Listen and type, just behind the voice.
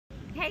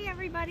Hey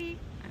everybody,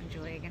 I'm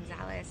Julia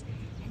Gonzales,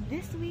 and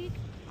this week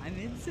I'm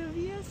in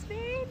Sevilla,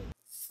 Spain.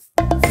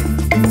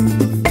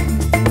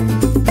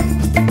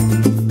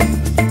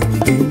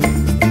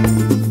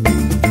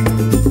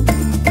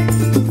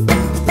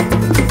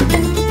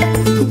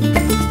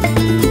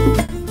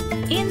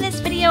 In this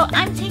video,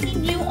 I'm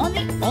taking you on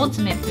the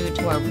ultimate food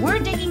tour. We're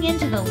digging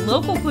into the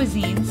local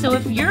cuisine, so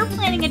if you're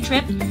planning a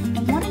trip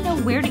and want to know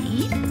where to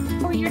eat,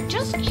 or you're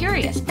just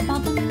curious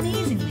about the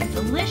amazingly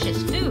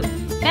delicious food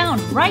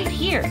found right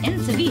here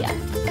in Sevilla,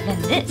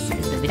 then this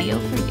is the video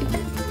for you.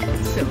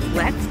 So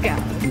let's go.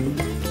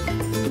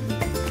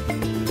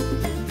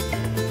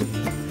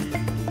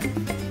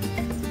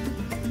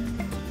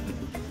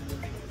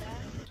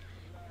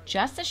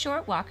 Just a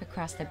short walk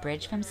across the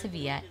bridge from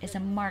Sevilla is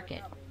a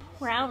market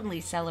proudly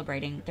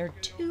celebrating their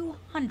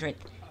 200th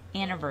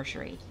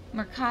anniversary,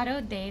 Mercado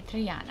de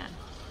Triana.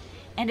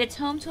 And it's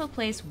home to a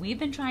place we've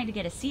been trying to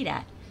get a seat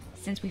at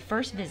since we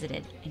first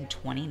visited in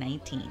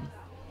 2019.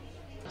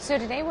 So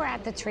today we're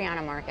at the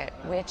Triana Market,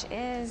 which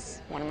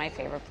is one of my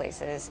favorite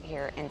places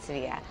here in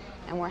Sevilla.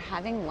 And we're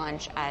having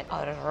lunch at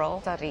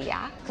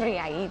Roteria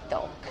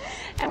Criadito.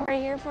 And we're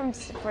here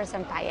for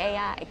some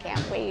paella. I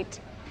can't wait.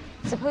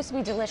 It's supposed to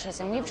be delicious,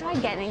 and we've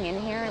tried getting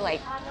in here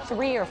like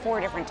 3 or 4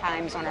 different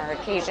times on our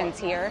occasions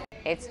here.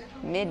 It's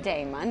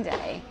midday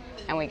Monday,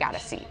 and we got a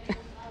seat.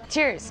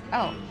 Cheers.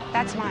 Oh,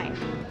 that's mine.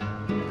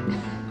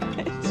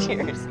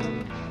 Cheers.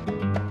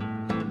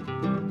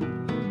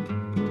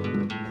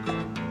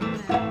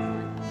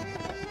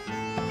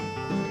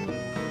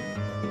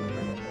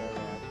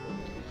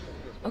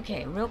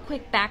 Okay, real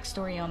quick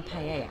backstory on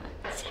paella.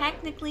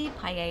 Technically,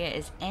 paella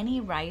is any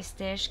rice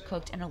dish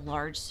cooked in a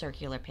large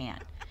circular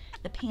pan.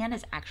 The pan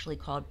is actually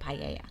called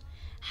paella.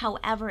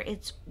 However,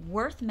 it's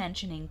worth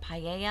mentioning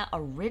paella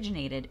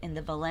originated in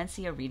the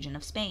Valencia region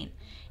of Spain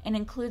and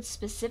includes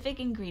specific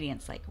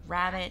ingredients like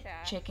rabbit,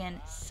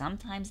 chicken,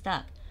 sometimes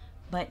duck,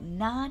 but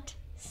not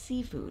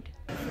seafood.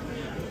 Oh,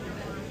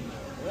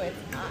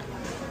 it's hot.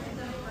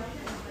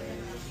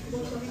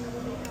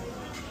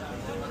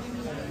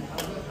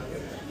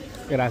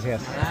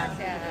 Gracias.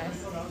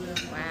 Gracias.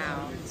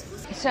 Wow.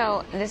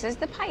 So this is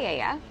the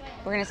paella.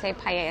 We're gonna say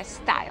paella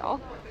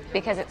style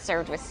because it's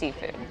served with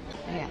seafood.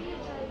 Yeah.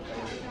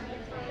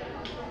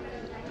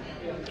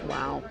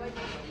 Wow.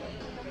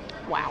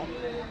 Wow.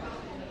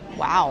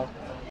 Wow.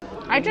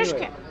 I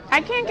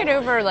can't get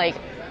over like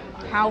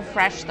how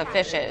fresh the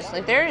fish is.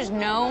 Like there is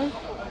no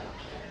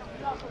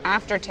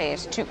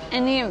aftertaste to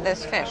any of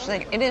this fish.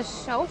 Like it is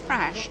so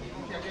fresh.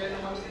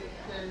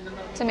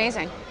 It's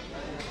amazing.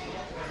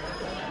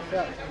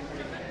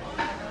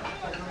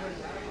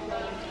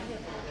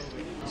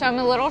 So I'm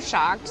a little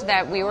shocked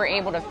that we were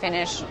able to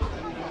finish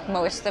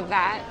most of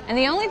that. And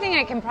the only thing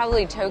I can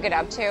probably toke it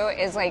up to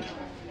is like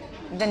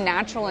the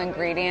natural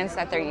ingredients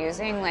that they're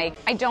using. Like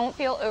I don't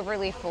feel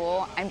overly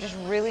full. I'm just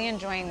really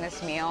enjoying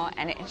this meal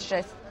and it's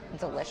just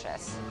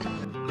delicious.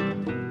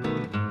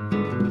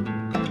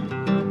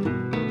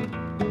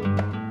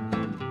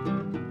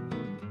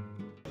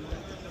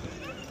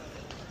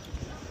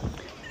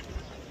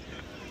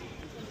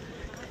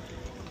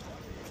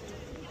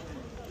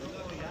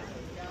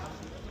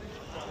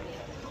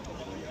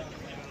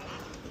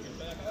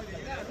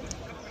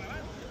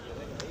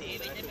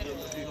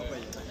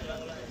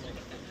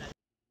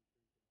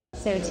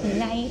 So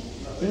tonight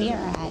we are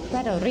at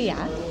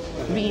Roteria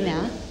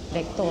Reina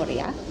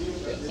Victoria.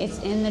 It's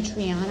in the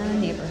Triana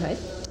neighborhood,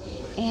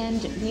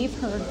 and we've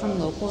heard from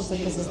locals that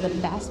this is the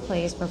best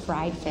place for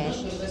fried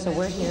fish, so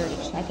we're here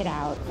to check it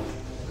out.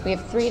 We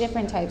have 3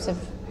 different types of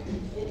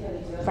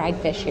fried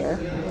fish here.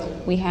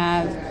 We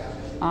have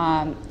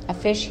a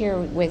fish here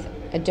with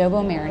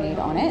adobo marinade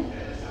on it,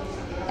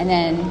 and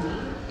then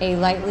a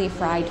lightly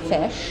fried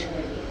fish,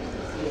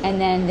 and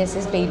then this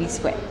is baby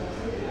squid.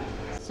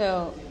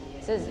 So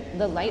this is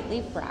the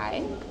lightly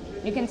fried.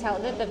 You can tell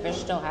that the fish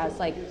still has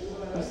like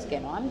the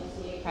skin on.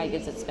 Probably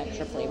gives it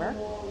extra flavor.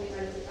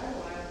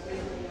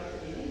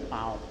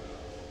 Wow.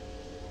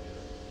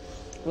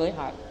 Really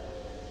hot.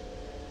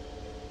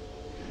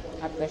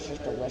 That fish is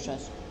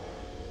delicious.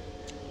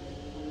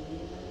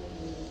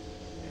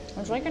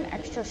 There's like an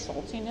extra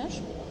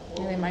saltiness.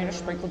 And they might have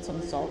sprinkled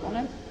some salt on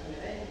it.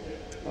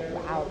 But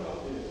wow.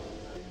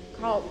 Look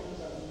how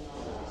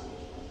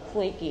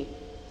flaky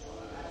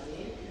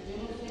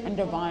and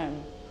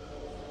divine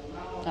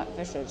that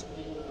fish is.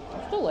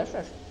 It's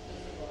delicious.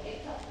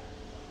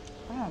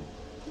 Wow,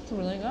 it's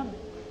really good.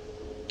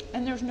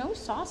 And there's no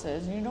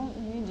sauces. You don't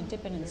need to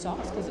dip it in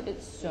sauce because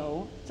it's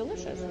so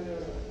delicious.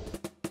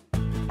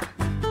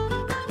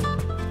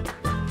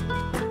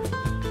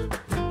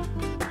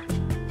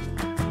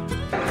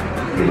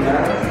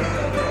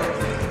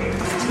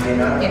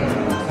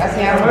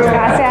 Gracias.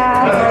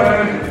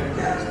 Gracias.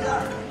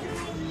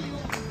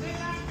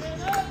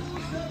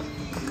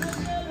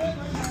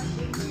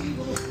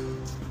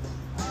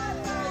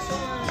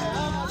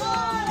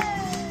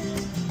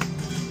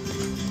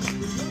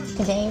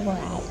 Today we're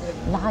at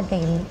La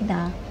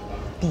Gallina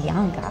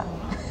Bianca,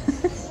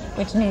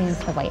 which means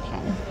the white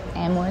hen.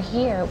 and we're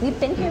here. We've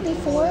been here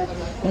before,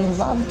 we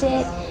loved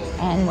it,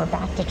 and we're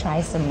back to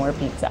try some more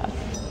pizza.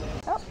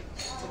 Oh.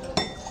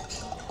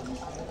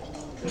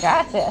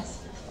 Got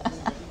this.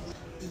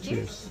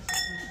 Cheers.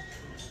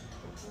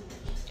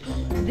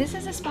 This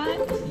is a spot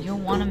you'll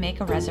want to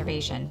make a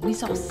reservation. We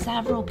saw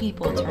several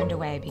people turned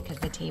away because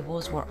the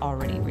tables were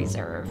already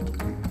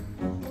reserved.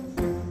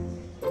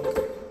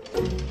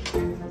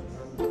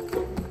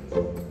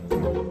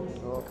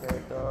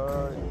 Okay,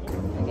 good.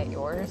 Can I get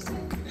yours?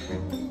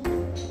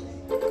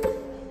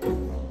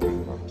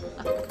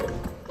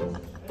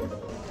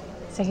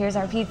 So here's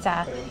our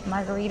pizza,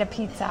 margarita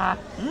pizza.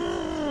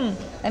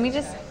 Let me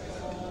just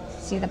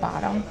see the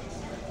bottom.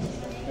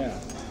 Yeah.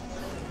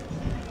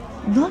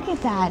 Look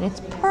at that, it's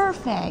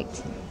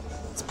perfect.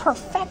 It's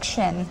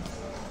perfection.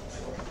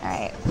 All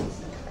right,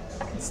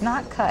 it's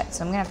not cut,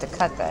 so I'm gonna have to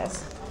cut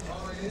this.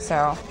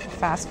 So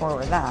fast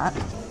forward that.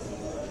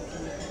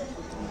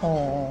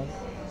 Oh.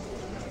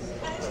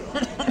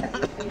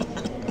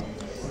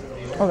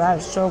 Oh, that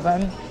is so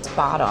good. Its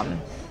bottom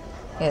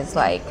is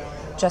like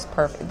just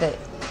perfect.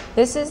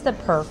 This is the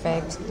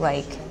perfect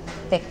like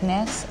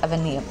thickness of a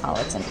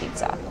Neapolitan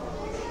pizza.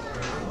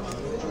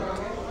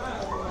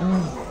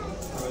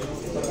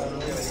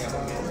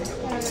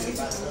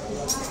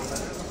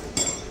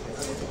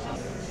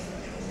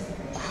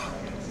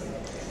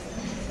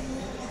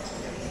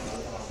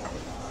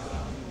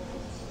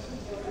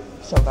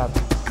 So good.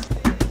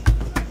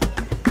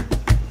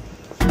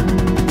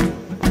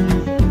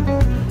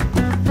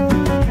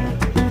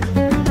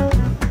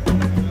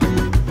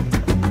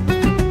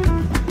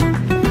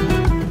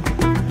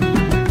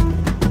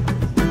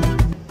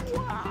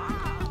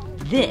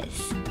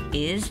 This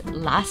is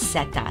Las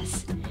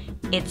Setas.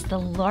 It's the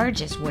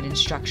largest wooden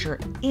structure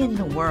in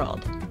the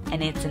world,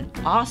 and it's an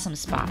awesome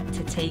spot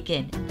to take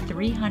in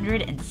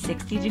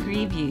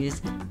 360-degree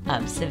views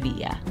of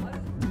Sevilla.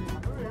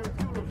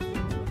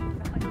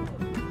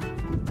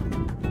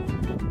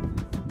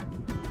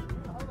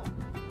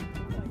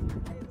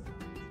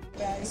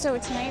 So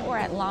tonight we're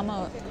at La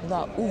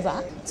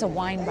Uva. It's a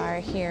wine bar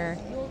here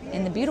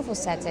in the beautiful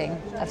setting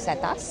of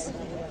Setas.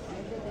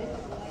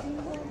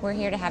 We're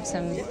here to have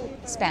some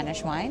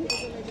Spanish wine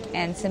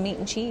and some meat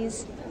and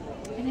cheese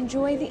and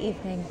enjoy the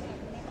evening.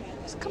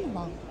 Just come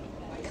along.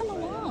 Come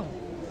along.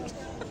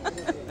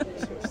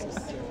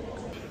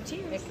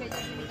 Cheers.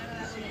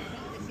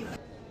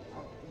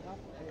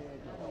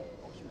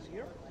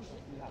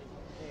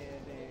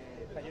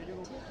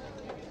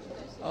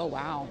 Oh,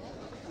 wow.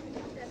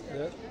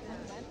 Yeah.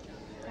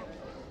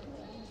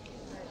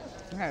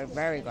 Okay,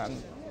 very good.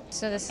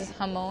 So this is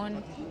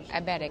jamón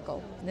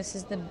ibérico. This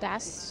is the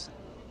best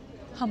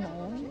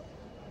jamón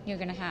you're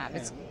gonna have.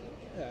 It's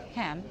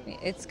ham.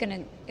 It's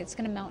gonna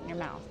melt in your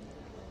mouth,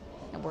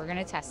 and we're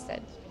gonna test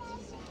it.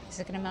 Is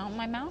it gonna melt in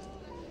my mouth?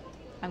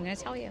 I'm gonna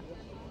tell you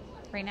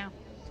right now.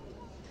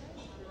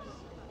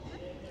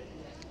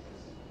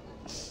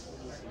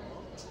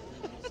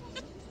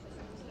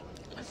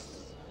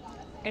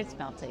 It's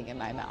melting in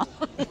my mouth.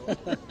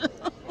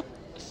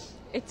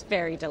 It's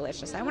very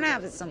delicious. I want to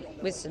have it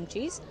with some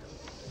cheese.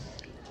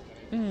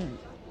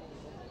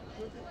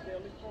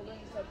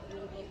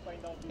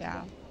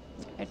 Yeah,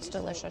 it's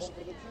delicious.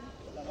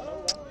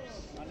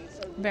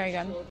 Very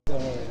good.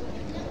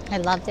 I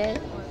loved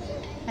it.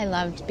 I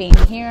loved being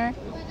here.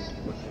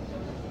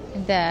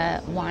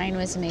 The wine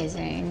was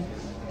amazing.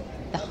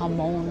 The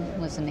jamón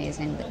was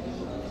amazing. The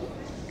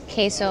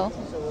queso,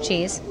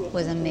 cheese,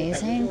 was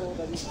amazing.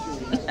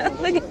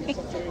 Look at me.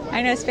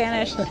 I know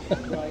Spanish.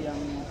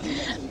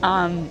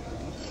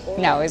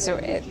 No,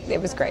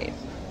 it was great.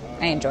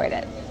 I enjoyed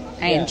it.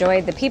 I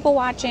enjoyed the people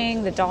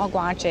watching, the dog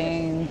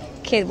watching,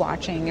 kid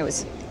watching. It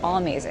was all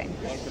amazing.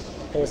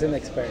 It was an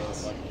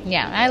experience.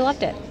 Yeah, I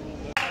loved it.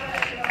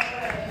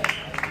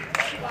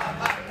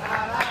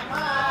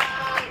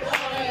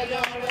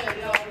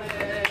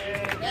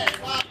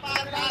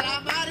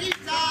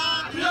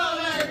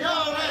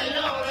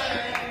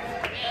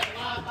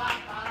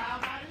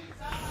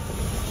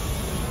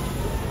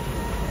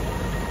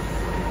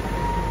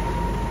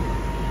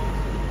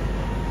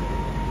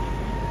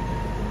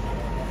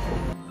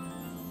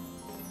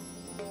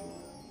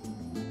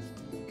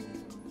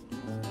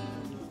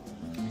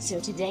 So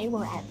today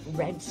we're at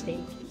Red Steak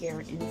here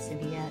in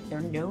Sevilla.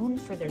 They're known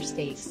for their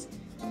steaks.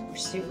 We're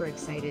super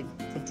excited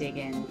to dig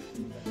in.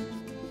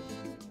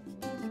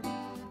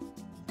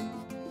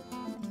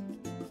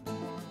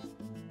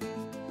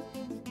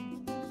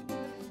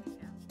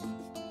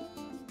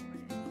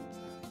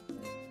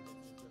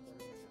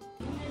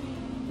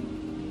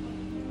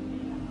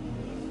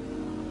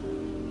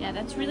 Yeah,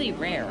 that's really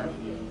rare.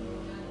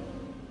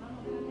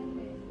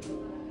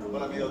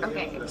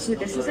 Okay, so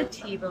this is a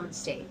T-bone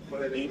steak.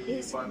 It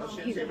is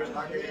huge.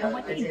 And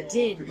what they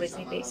did was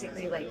they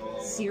basically like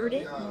seared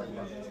it,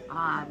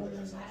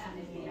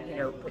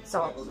 put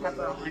salt and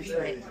pepper onto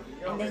it,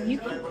 and then you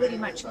can pretty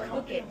much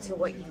cook it to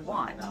what you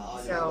want.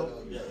 So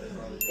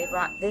they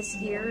brought this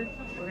here.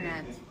 We're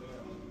gonna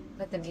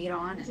put the meat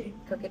on and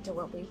cook it to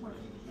what we want.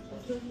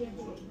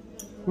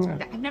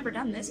 I've never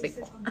done this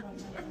before.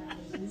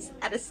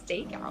 at a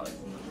steakhouse.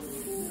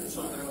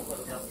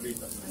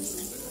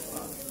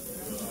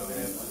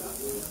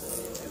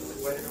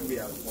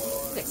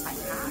 It's like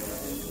that.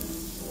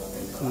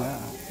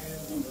 Yeah.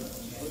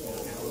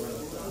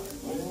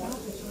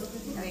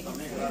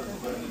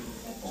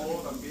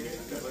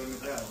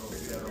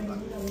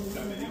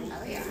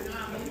 Oh yeah.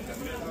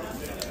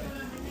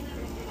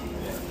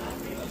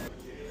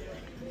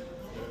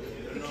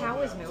 The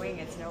cow is mooing,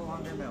 it's no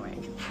longer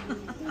mooing.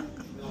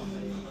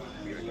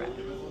 Weird red.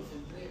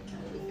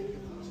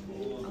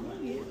 Oh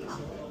yeah.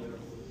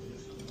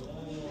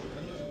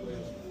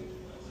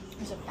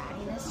 There's a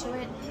fattiness to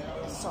it,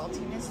 a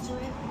saltiness to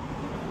it,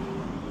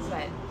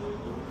 but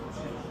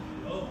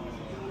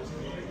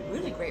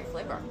really great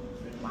flavor.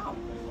 Wow.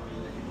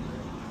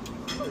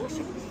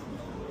 Delicious.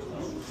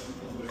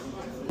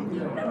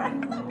 Never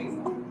had that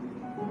before.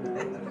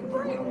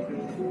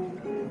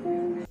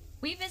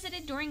 We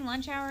visited during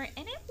lunch hour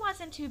and it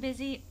wasn't too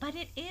busy, but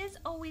it is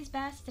always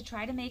best to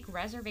try to make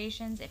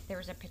reservations if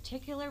there's a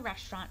particular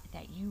restaurant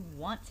that you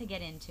want to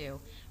get into.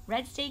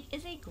 Red Steak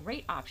is a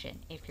great option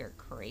if you're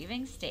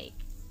craving steak.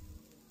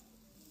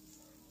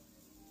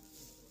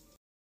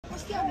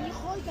 Hostia, mi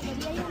hijo, y te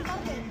quería ir a un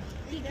parte.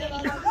 Y que...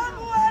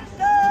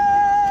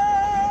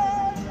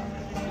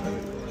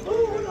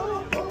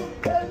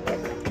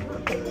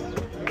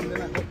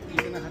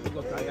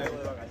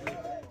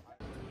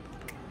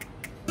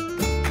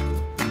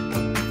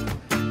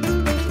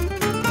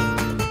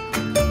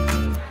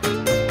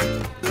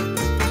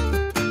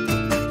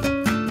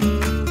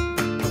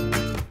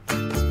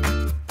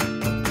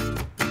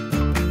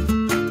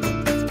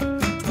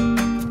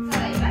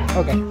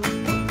 Okay.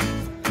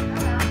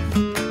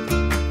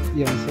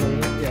 Yeah, so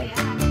yeah.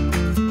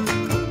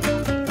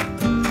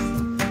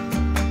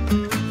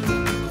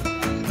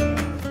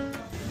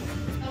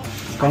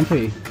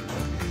 Comfy.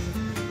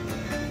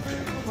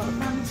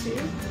 Welcome to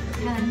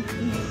Pan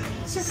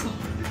Circle.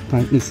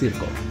 Pan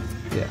circle.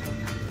 Yeah.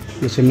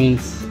 Which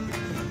means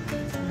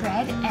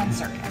Bread and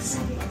circus.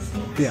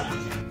 yeah.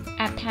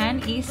 At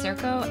Pan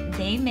Circle,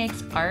 they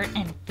mix art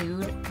and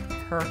food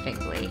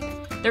perfectly.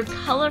 Their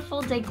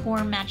colorful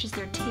decor matches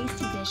their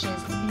tasty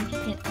dishes,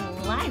 making it a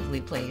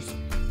lively place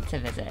to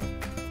visit.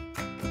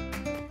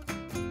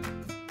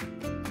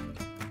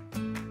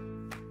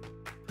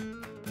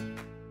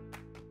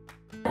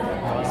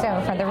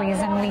 So for the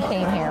reason we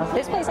came here,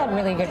 this place had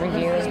really good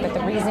reviews, but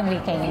the reason we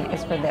came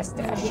is for this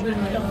dish.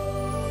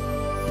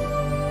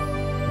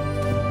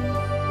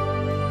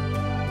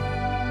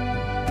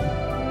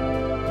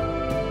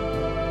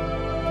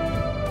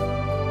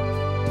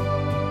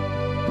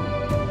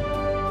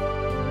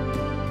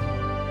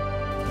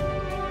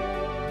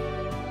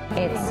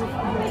 It's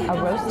a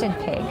roasted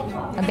pig,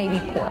 a baby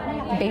pork,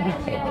 a baby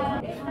pig.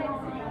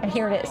 And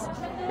here it is.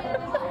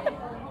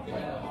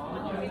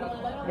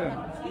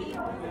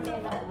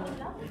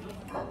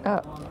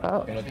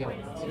 Oh,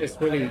 It's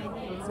really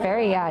it's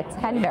very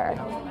tender.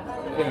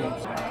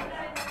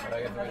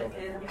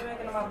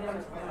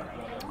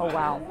 Oh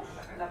wow.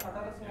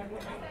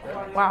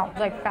 Wow, it's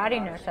like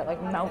fattiness that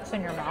like melts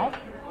in your mouth.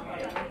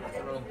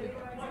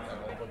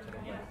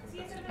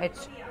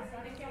 It's,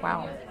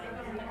 wow.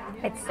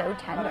 It's so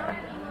tender.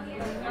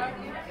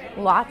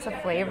 Lots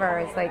of flavor.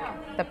 It's like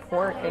the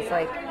pork is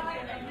like,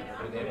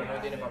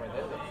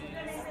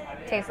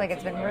 tastes like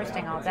it's been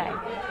roasting all day.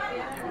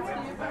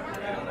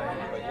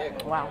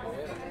 Wow.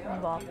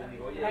 Well,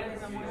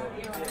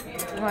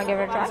 you want to give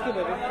it a try?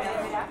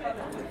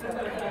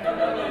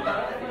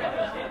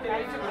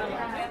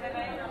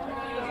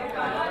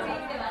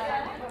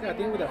 yeah, I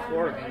think with a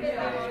fork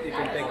you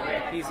can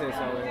take pieces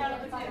of it.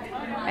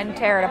 And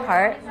tear it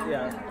apart?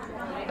 Yeah.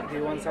 Do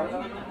you want some?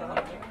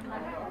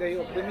 There you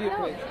go. Give me a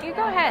plate. You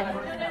go ahead.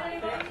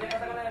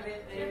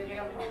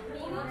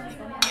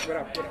 Get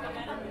up, get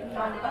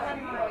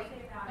up.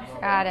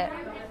 Got it.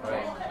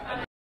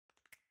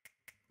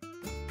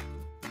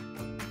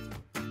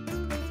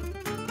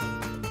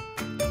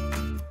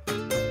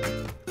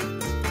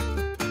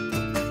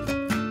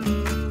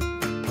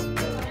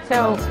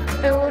 So,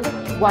 food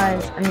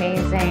was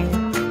amazing.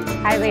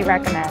 Highly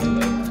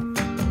recommend.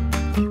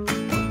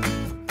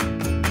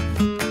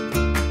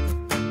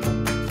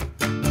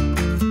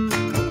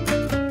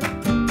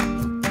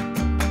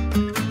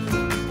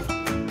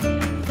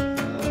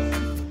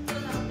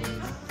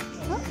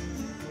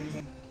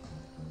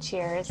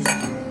 Cheers.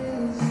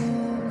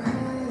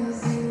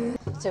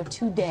 So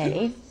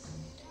today,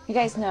 you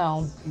guys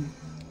know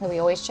that we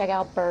always check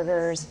out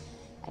burgers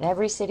at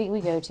every city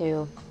we go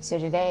to. So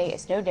today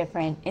is no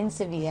different. In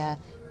Sevilla,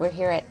 we're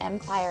here at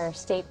Empire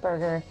State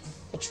Burger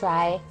to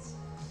try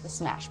the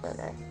smash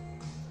burger.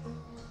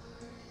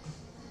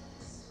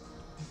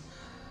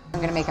 I'm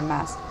gonna make a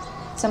mess.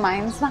 So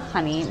mine's the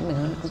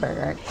honeymoon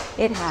burger.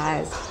 It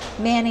has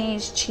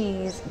mayonnaise,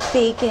 cheese,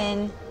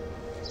 bacon,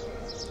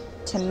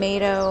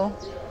 tomato,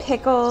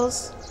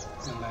 pickles,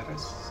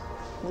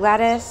 And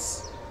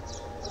lettuce.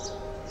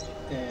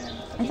 And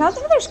I thought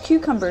that there's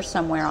cucumbers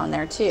somewhere on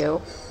there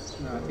too.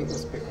 no, I think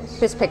it's pickles.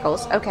 Just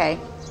pickles, okay.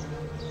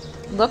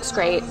 Looks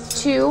great.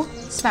 2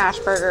 smash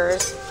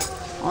burgers.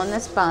 on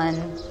this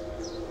bun.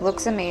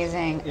 Looks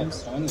amazing.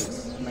 Yes, bun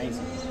is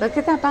amazing. Look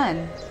at that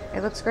bun.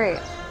 It looks great.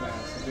 Yeah,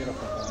 it's a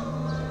beautiful bun.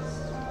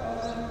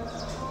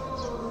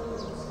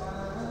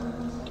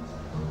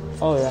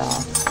 Oh yeah.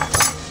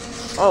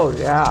 Oh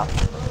yeah.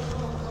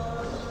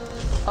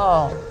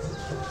 Oh.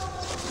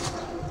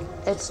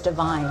 It's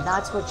divine.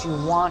 That's what you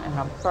want in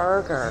a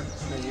burger.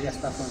 Yeah, you got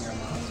stuff on your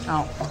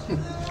mouth.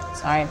 Oh,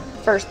 sorry.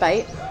 First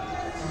bite,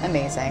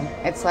 amazing.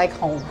 It's like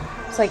home.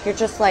 It's like you're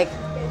just like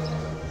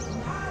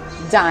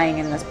dying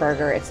in this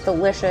burger. It's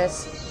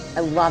delicious. I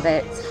love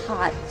it. It's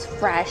hot. It's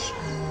fresh.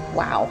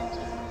 Wow.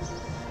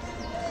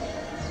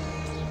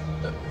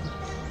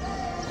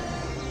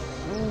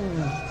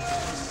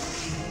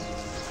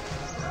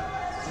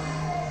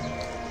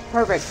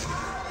 Perfect.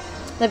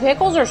 The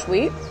pickles are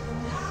sweet.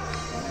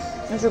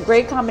 It's a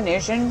great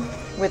combination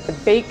with the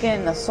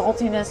bacon, the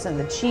saltiness, and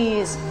the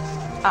cheese.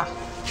 Ah,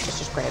 it's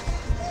just great.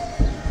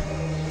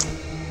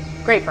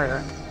 Great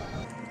burger.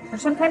 Or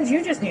sometimes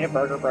you just need a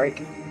burger break,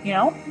 you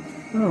know?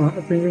 No,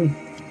 I think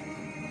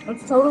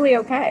It's totally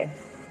okay.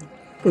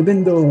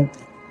 even though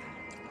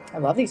I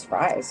love these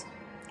fries.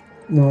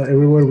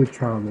 everywhere we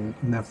travel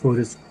and that food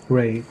is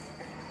great,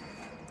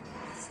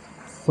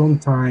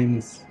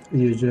 sometimes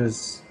you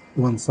just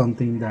want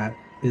something that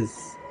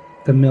is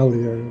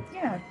familiar,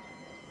 Yeah.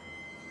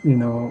 you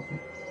know,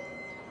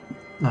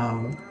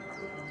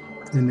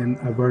 and then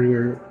a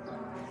burger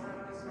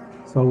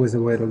is always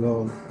a way to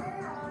go.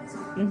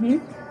 Mm-hmm.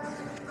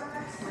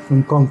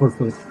 Some comfort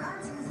food.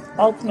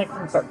 Ultimate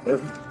comfort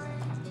food.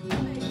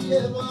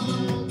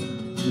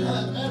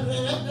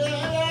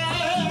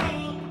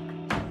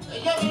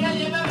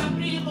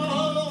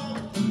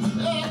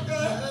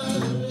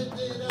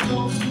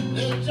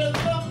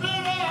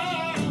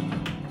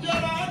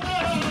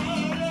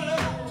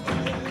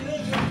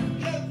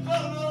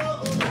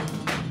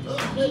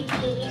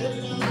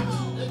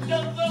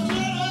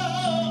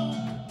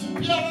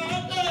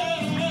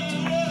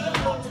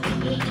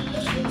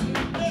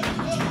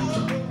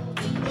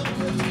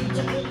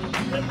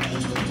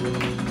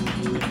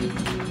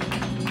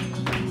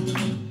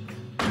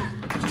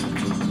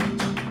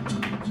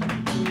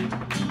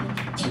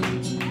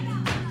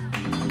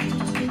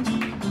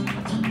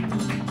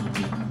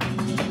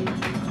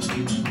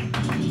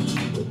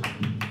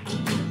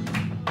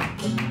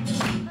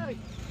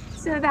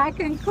 So that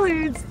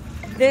concludes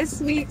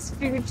this week's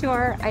food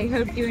tour. I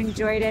hope you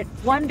enjoyed it.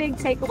 One big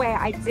takeaway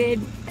I did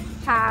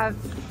have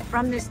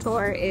from this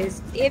tour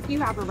is if you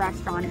have a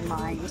restaurant in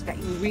mind that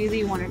you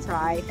really want to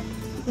try,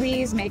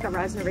 please make a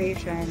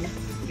reservation.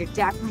 You're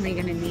definitely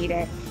going to need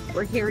it.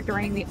 We're here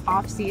during the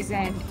off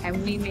season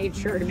and we made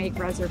sure to make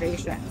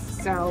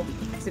reservations. So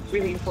it's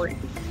really important.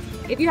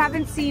 If you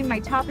haven't seen my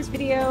tapas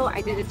video,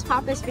 I did a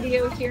tapas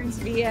video here in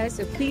Sevilla,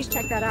 so please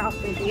check that out.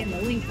 It'll be in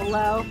the link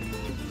below.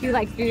 If you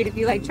like food, if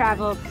you like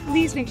travel,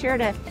 please make sure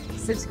to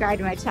subscribe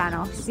to my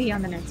channel. See you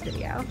on the next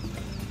video.